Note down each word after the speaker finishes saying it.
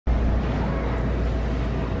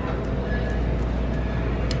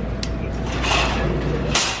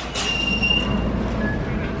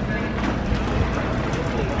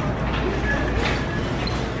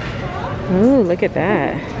look at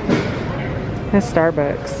that. That's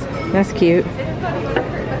Starbucks. That's cute.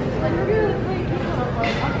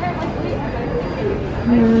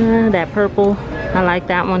 That purple, I like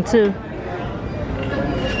that one too.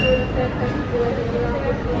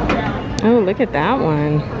 Oh, look at that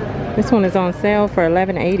one. This one is on sale for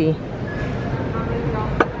 $11.80.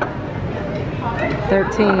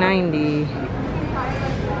 $13.90.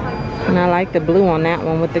 And I like the blue on that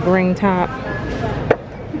one with the green top.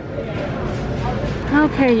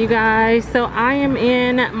 Okay, you guys, so I am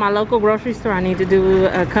in my local grocery store. I need to do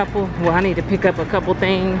a couple, well, I need to pick up a couple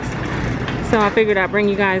things. So I figured I'd bring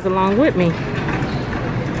you guys along with me.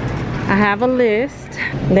 I have a list.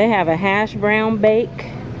 They have a hash brown bake,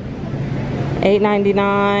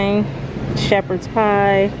 $8.99, shepherd's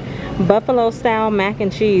pie, buffalo style mac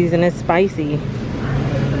and cheese, and it's spicy.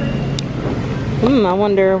 I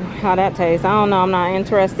wonder how that tastes. I don't know, I'm not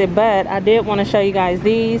interested, but I did want to show you guys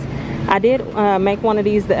these. I did make one of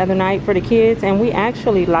these the other night for the kids, and we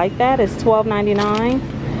actually like that. It's $12.99.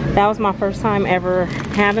 That was my first time ever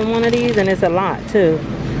having one of these, and it's a lot too.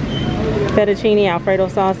 Fettuccine Alfredo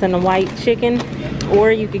sauce and the white chicken,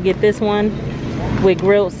 or you could get this one with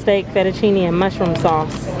grilled steak, fettuccine, and mushroom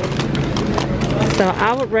sauce. So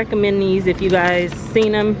I would recommend these if you guys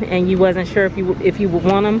seen them and you wasn't sure if you would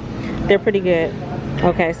want them. They're pretty good.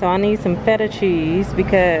 Okay, so I need some feta cheese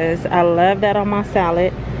because I love that on my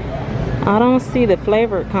salad. I don't see the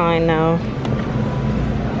flavored kind though.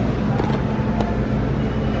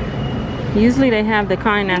 Usually they have the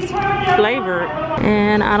kind that's flavored,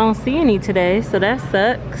 and I don't see any today, so that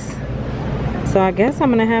sucks. So I guess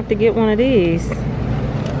I'm gonna have to get one of these.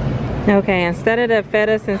 Okay, instead of the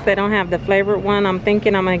feta, since they don't have the flavored one, I'm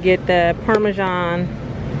thinking I'm gonna get the Parmesan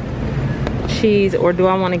cheese, or do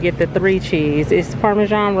I want to get the 3 cheese? It's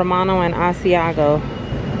Parmesan, Romano, and Asiago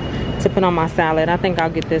to put on my salad. I think I'll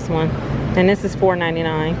get this one. And this is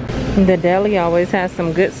 $4.99. The deli always has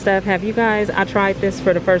some good stuff. Have you guys, I tried this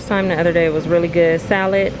for the first time the other day. It was really good.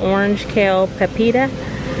 Salad, orange, kale, pepita.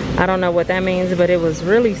 I don't know what that means, but it was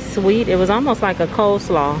really sweet. It was almost like a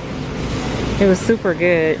coleslaw. It was super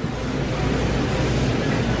good.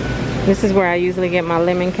 This is where I usually get my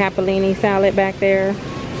lemon capellini salad back there.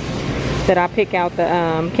 That I pick out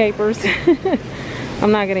the capers.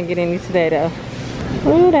 I'm not gonna get any today though.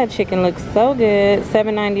 Ooh, that chicken looks so good.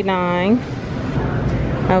 $7.99.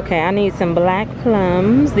 Okay, I need some black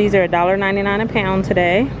plums. These are $1.99 a pound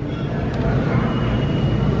today.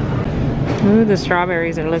 Ooh, the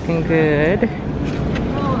strawberries are looking good.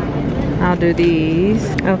 I'll do these.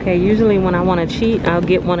 Okay, usually when I want to cheat, I'll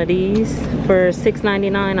get one of these for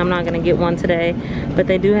 $6.99. I'm not gonna get one today, but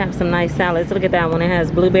they do have some nice salads. Look at that one. It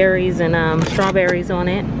has blueberries and strawberries on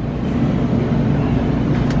it.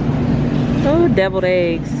 Oh, deviled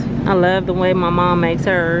eggs. I love the way my mom makes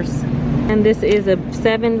hers. And this is a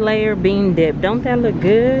 7-layer bean dip. Don't that look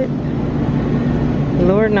good?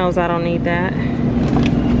 Lord knows I don't need that.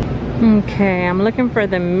 Okay, I'm looking for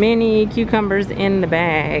the mini cucumbers in the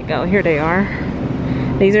bag. Oh, here they are.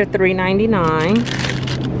 These are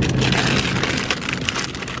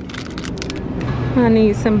 $3.99. I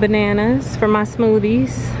need some bananas for my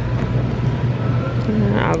smoothies.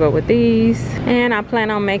 I'll go with these. And I plan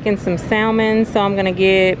on making some salmon, so I'm gonna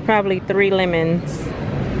get probably 3 lemons.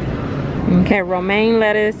 Okay, romaine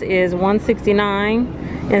lettuce is $1.69.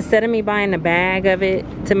 Instead of me buying a bag of it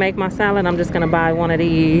to make my salad, I'm just gonna buy one of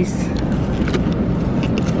these.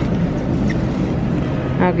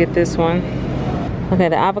 I'll get this one. Okay,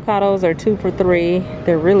 the avocados are 2 for $3.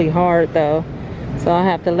 They're really hard though, so I'll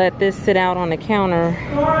have to let this sit out on the counter.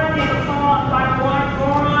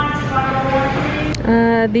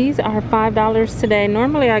 These are $5 today.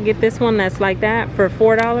 Normally I get this one that's like that for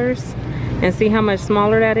 $4, and see how much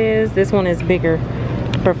smaller that is. This one is bigger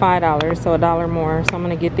for $5, so $1 more. So I'm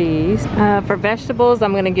gonna get these. For vegetables,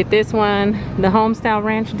 I'm gonna get this one, the homestyle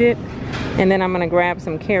ranch dip, and then I'm gonna grab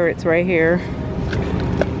some carrots right here.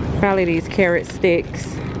 Probably these carrot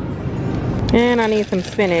sticks. And I need some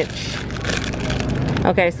spinach.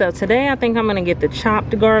 Okay, so today I think I'm gonna get the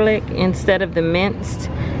chopped garlic instead of the minced,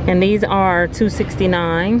 and these are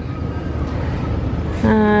 $2.69.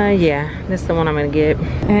 Yeah, this is the one I'm gonna get.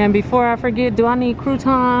 And before I forget, do I need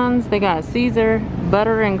croutons? They got Caesar,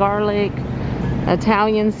 butter and garlic,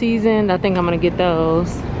 Italian seasoned. I think I'm gonna get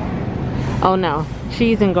those. Oh no,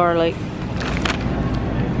 cheese and garlic.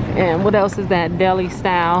 And what else is that? Deli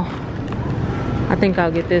style. I think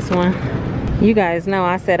I'll get this one. You guys know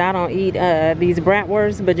I said I don't eat these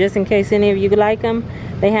bratwursts, but just in case any of you like them,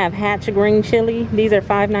 they have Hatch green chili. These are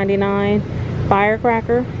 $5.99.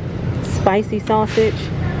 Firecracker, spicy sausage,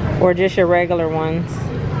 or just your regular ones.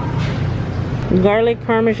 Garlic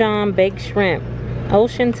Parmesan baked shrimp.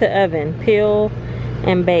 Ocean to oven. Peel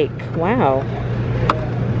and bake. Wow.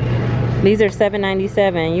 These are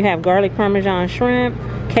 $7.97. You have garlic Parmesan shrimp,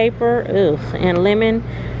 caper, and lemon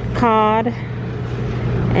cod.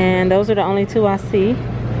 And those are the only two I see.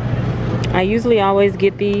 I usually always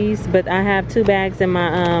get these, but I have 2 bags in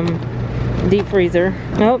my deep freezer.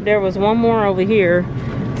 Oh, there was one more over here.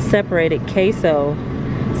 Separated queso.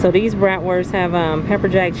 So these bratwursts have pepper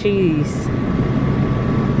jack cheese.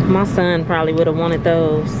 My son probably would have wanted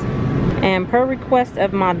those. And per request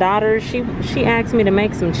of my daughter, she asked me to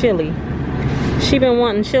make some chili. She been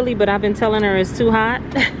wanting chili, but I've been telling her it's too hot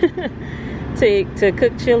to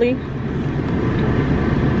cook chili.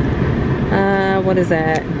 What is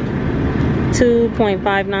that?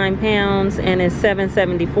 2.59 pounds, and it's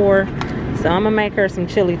 $7.74. So I'm gonna make her some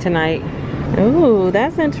chili tonight. Ooh,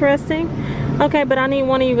 that's interesting. Okay, but I need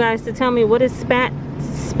one of you guys to tell me, what is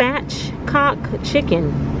spatchcock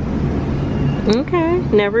chicken? Okay,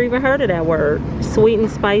 never even heard of that word. Sweet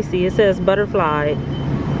and spicy. It says butterfly.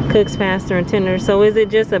 Cooks faster and tender. So is it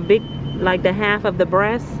just a big, like the half of the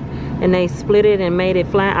breast, and they split it and made it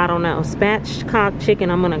flat? I don't know. Spatchcock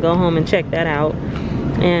chicken. I'm gonna go home and check that out.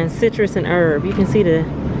 And citrus and herb. You can see the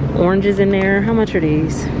oranges in there. How much are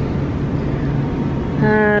these?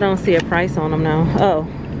 I don't see a price on them now. Oh,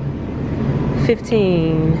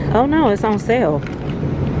 15. Oh no, it's on sale.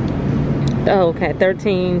 Oh, okay,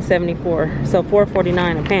 $13.74. So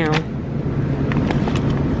 $4.49 a pound.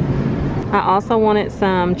 I also wanted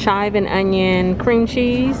some chive and onion cream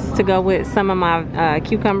cheese to go with some of my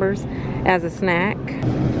cucumbers as a snack.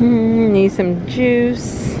 Need some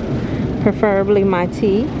juice, preferably my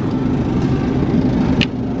tea.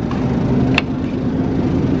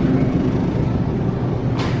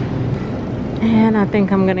 And I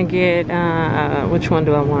think I'm gonna get, which one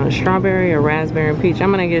do I want? Strawberry or raspberry and peach?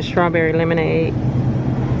 I'm gonna get strawberry lemonade.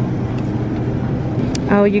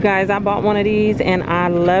 Oh, you guys, I bought one of these and I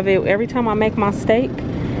love it. Every time I make my steak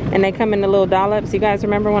and they come in the little dollops. You guys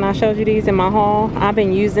remember when I showed you these in my haul? I've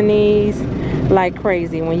been using these like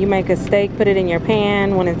crazy. When you make a steak, put it in your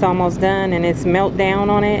pan when it's almost done and it's melt down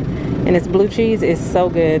on it and it's blue cheese. It's so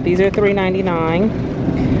good. These are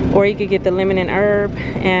 $3.99. Or you could get the lemon and herb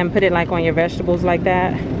and put it like on your vegetables like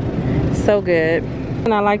that. So good.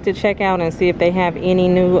 And I like to check out and see if they have any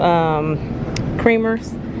new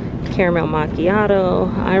creamers. Caramel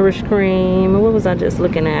macchiato, Irish cream. What was I just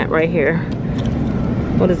looking at right here?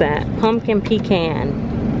 What is that? Pumpkin pecan.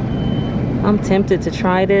 I'm tempted to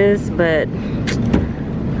try this, but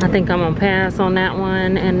I think I'm gonna pass on that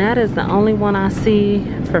one. And that is the only one I see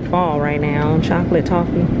for fall right now. Chocolate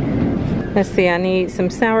toffee. Let's see, I need some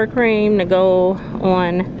sour cream to go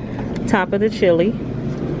on top of the chili.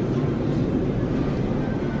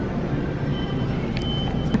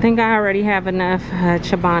 I think I already have enough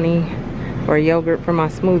Chobani or yogurt for my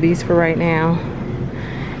smoothies for right now.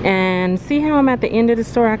 And see how I'm at the end of the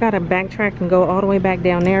store? I gotta backtrack and go all the way back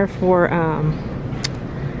down there for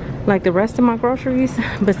like the rest of my groceries.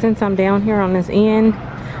 But since I'm down here on this end,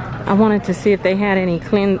 I wanted to see if they had any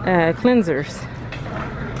cleansers.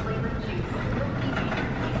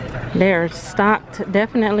 They're stocked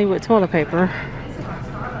definitely with toilet paper.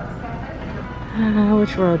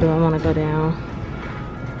 Which road do I want to go down?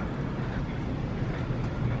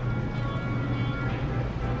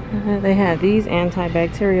 They have these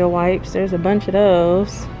antibacterial wipes. There's a bunch of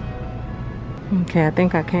those. Okay, I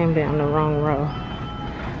think I came down the wrong row.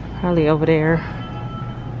 Probably over there.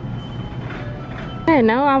 Hey,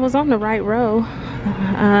 no, I was on the right row.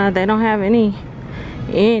 They don't have any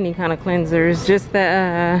kind of cleansers, just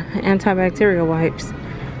the antibacterial wipes.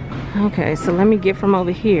 Okay, so let me get from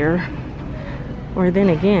over here. Or then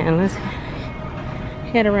again, let's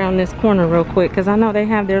head around this corner real quick, because I know they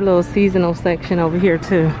have their little seasonal section over here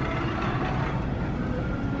too.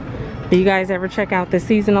 Do you guys ever check out the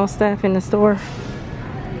seasonal stuff in the store?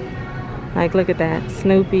 Like, look at that,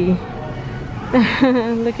 Snoopy.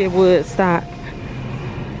 Look at Woodstock.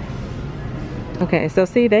 Okay, so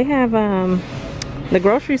see, they have the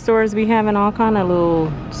grocery stores be having all kind of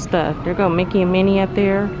little stuff. There go Mickey and Minnie up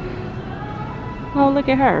there. Oh, look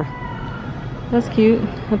at her. That's cute.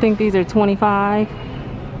 I think these are 25.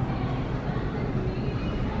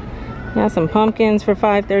 Got some pumpkins for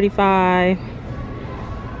 $5.35.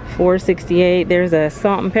 $4.68. There's a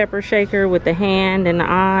salt and pepper shaker with the hand and the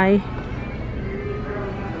eye.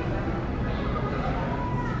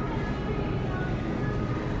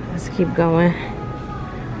 Let's keep going.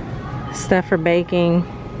 Stuff for baking.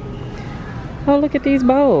 Oh, look at these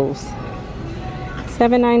bowls.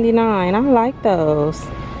 $7.99. I like those.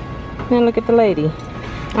 And look at the lady.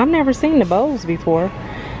 I've never seen the bowls before.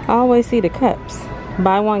 I always see the cups.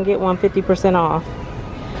 Buy one, get one 50% off.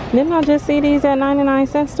 Didn't I just see these at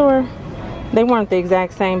 99-cent store? They weren't the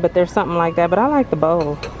exact same, but they're something like that. But I like the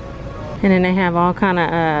bowl. And then they have all kind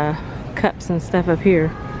of cups and stuff up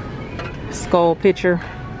here. Skull picture.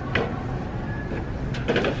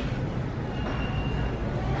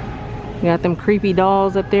 Got them creepy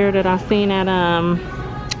dolls up there that I seen at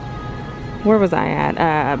where was I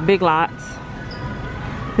at? Big Lots.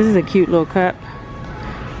 This is a cute little cup.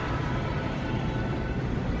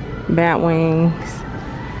 Bat wings,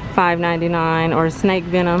 $5.99, or snake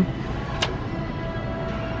venom.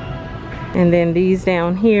 And then these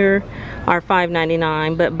down here are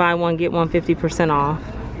 $5.99, but buy one get one 50% off.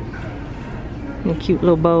 And cute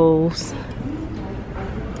little bowls.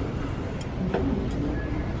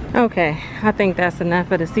 Okay, I think that's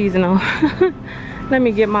enough of the seasonal. Let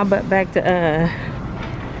me get my butt back to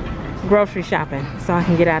grocery shopping so I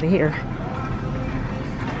can get out of here.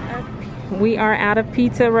 We are out of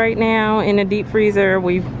pizza right now in the deep freezer.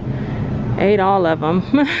 We've ate all of them.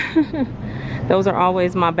 Those are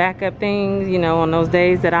always my backup things, you know, on those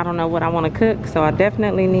days that I don't know what I want to cook. So I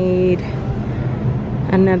definitely need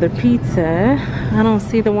another pizza. I don't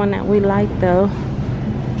see the one that we like though.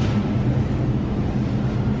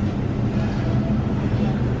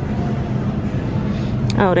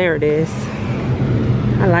 Oh, there it is.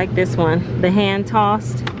 I like this one. The hand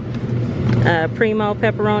tossed primo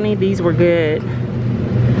pepperoni. These were good.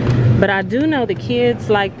 But I do know the kids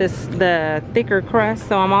like the thicker crust,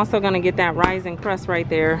 so I'm also gonna get that rising crust right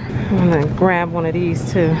there. I'm gonna grab one of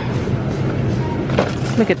these too.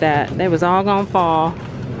 Look at that. They was all gonna fall.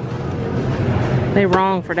 They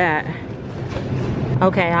wrong for that.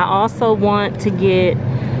 Okay, I also want to get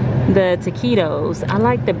the taquitos. I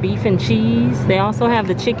like the beef and cheese. They also have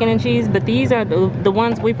the chicken and cheese, but these are the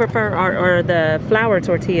ones we prefer are the flour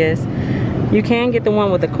tortillas. You can get the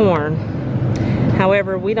one with the corn.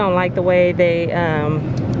 However, we don't like the way they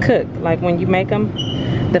cook. Like when you make them,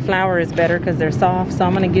 the flour is better because they're soft. So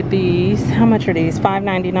I'm gonna get these. How much are these?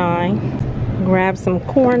 $5.99. Grab some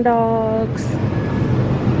corn dogs.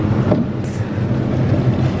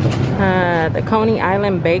 The Coney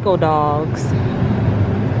Island bagel dogs.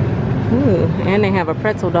 Ooh, and they have a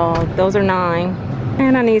pretzel dog. Those are $9.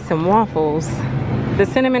 And I need some waffles. The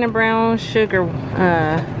cinnamon and brown sugar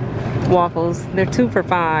waffles. They're 2 for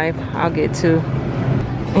 $5. I'll get 2.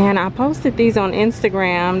 And I posted these on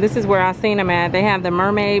Instagram. This is where I seen them at. They have the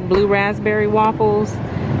mermaid blue raspberry waffles,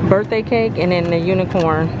 birthday cake, and then the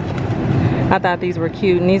unicorn. I thought these were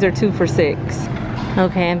cute, and these are 2 for $6.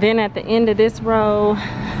 Okay, and then at the end of this row,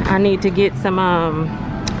 I need to get some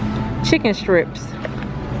chicken strips.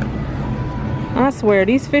 I swear,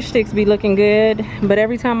 these fish sticks be looking good, but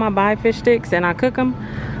every time I buy fish sticks and I cook them,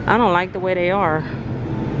 I don't like the way they are.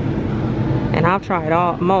 And I've tried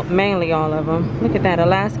mainly all of them. Look at that,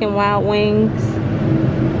 Alaskan wild wings.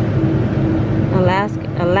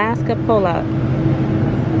 Alaska pull-up.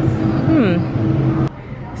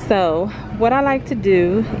 So, what I like to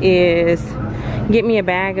do is get me a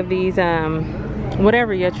bag of these,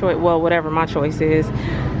 whatever your choice, well, whatever my choice is,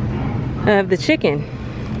 of the chicken.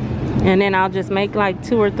 And then I'll just make like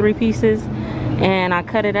 2 or 3 pieces, and I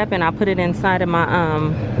cut it up and I put it inside of my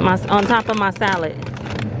on top of my salad.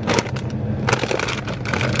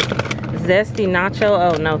 Zesty nacho.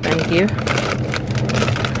 Oh no, thank you.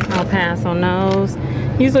 I'll pass on those.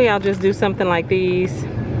 Usually I'll just do something like these,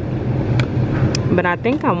 but I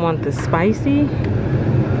think I want the spicy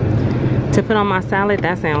to put on my salad.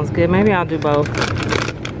 That sounds good. Maybe I'll do both,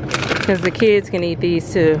 because the kids can eat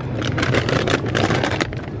these too.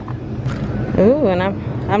 Ooh, and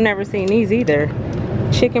I've never seen these either.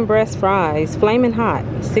 Chicken breast fries, flaming hot,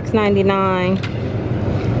 $6.99.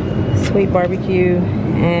 Sweet barbecue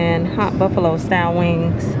and hot buffalo style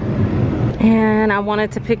wings. And I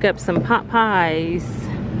wanted to pick up some pot pies.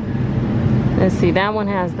 Let's see, that one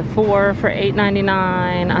has the 4 for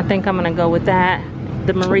 $8.99. I think I'm gonna go with that.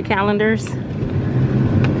 The Marie Callender's.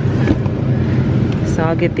 So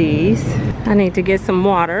I'll get these. I need to get some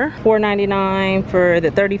water. $4.99 for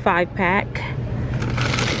the 35 pack.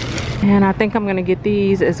 And I think I'm gonna get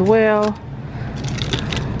these as well.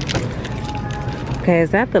 Okay,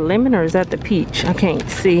 is that the lemon or is that the peach? I can't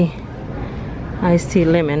see. Iced tea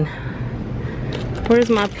lemon. Where's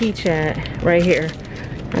my peach at? Right here.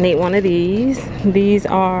 I need one of these. These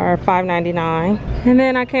are $5.99. And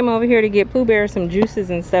then I came over here to get Pooh Bear some juices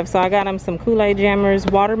and stuff. So I got him some Kool-Aid jammers,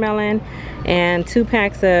 watermelon, and 2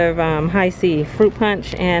 packs of High C fruit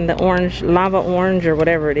punch, and the orange, lava orange or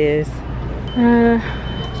whatever it is.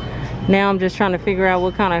 Now I'm just trying to figure out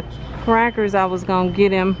what kind of crackers I was gonna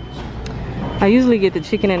get him. I usually get the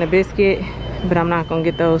chicken and a biscuit, but I'm not gonna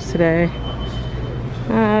get those today.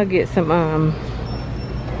 I'll get some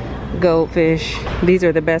goldfish. These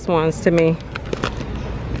are the best ones to me.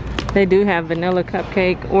 They do have vanilla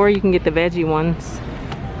cupcake, or you can get the veggie ones.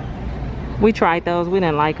 We tried those, we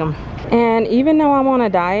didn't like them. And even though I'm on a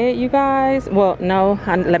diet, you guys, well, no,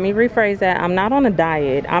 let me rephrase that. I'm not on a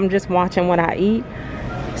diet. I'm just watching what I eat.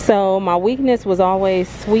 So my weakness was always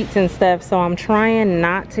sweets and stuff, so I'm trying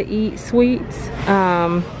not to eat sweets.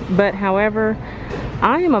 But however,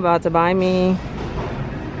 I am about to buy me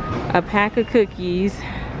a pack of cookies.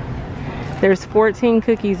 There's 14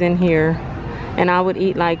 cookies in here, and I would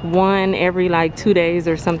eat like one every like 2 days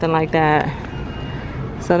or something like that.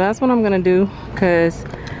 So that's what I'm gonna do, because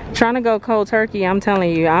trying to go cold turkey, I'm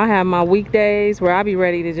telling you, I'll have my weekdays where I'll be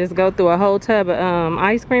ready to just go through a whole tub of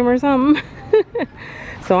ice cream or something.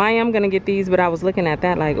 So I am gonna get these, but I was looking at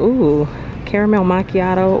that like, ooh, caramel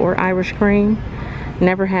macchiato or Irish cream.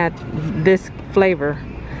 Never had this flavor.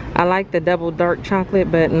 I like the double dark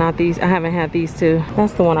chocolate, but not these. I haven't had these two.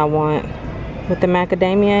 That's the one I want, with the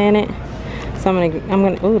macadamia in it. So I'm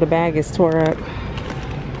gonna, ooh, the bag is tore up.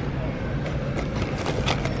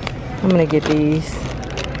 I'm gonna get these.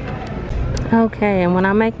 Okay, and when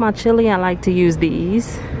I make my chili, I like to use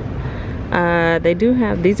these. They do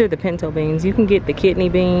have, these are the pinto beans. You can get the kidney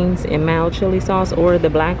beans in mild chili sauce or the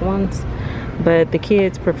black ones, but the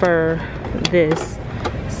kids prefer this.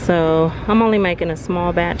 So I'm only making a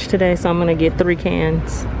small batch today, so I'm gonna get 3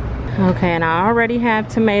 cans. Okay, and I already have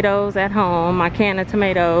tomatoes at home, my can of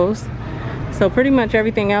tomatoes. So pretty much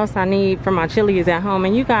everything else I need for my chili is at home.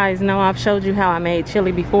 And you guys know I've showed you how I made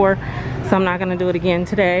chili before, so I'm not gonna do it again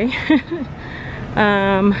today.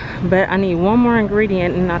 But I need one more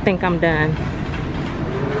ingredient and I think I'm done.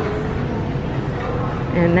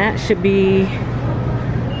 And that should be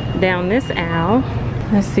down this aisle.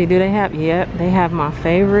 Let's see, do they have, yep, they have my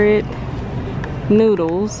favorite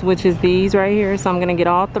noodles, which is these right here. So I'm gonna get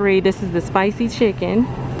all 3. This is the spicy chicken.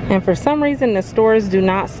 And for some reason the stores do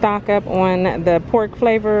not stock up on the pork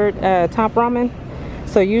flavored top ramen.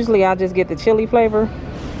 So usually I'll just get the chili flavor.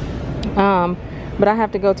 But I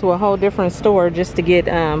have to go to a whole different store just to get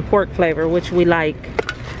pork flavor, which we like.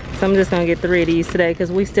 So I'm just gonna get 3 of these today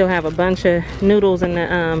because we still have a bunch of noodles in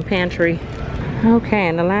the pantry. Okay,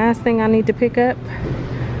 and the last thing I need to pick up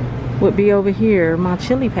would be over here, my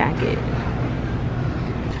chili packet.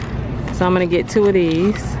 So I'm gonna get 2 of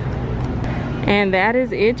these. And that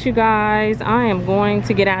is it, you guys. I am going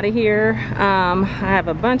to get out of here. I have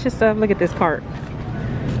a bunch of stuff. Look at this cart.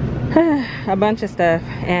 A bunch of stuff.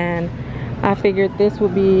 And I figured this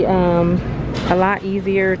would be a lot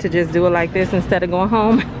easier to just do it like this instead of going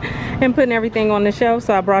home and putting everything on the shelf.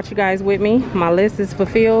 So I brought you guys with me. My list is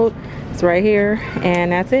fulfilled. It's right here,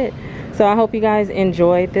 and that's it. So I hope you guys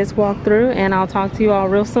enjoyed this walkthrough, and I'll talk to you all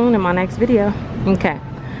real soon in my next video. Okay,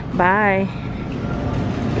 bye.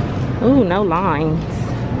 Ooh, no lines.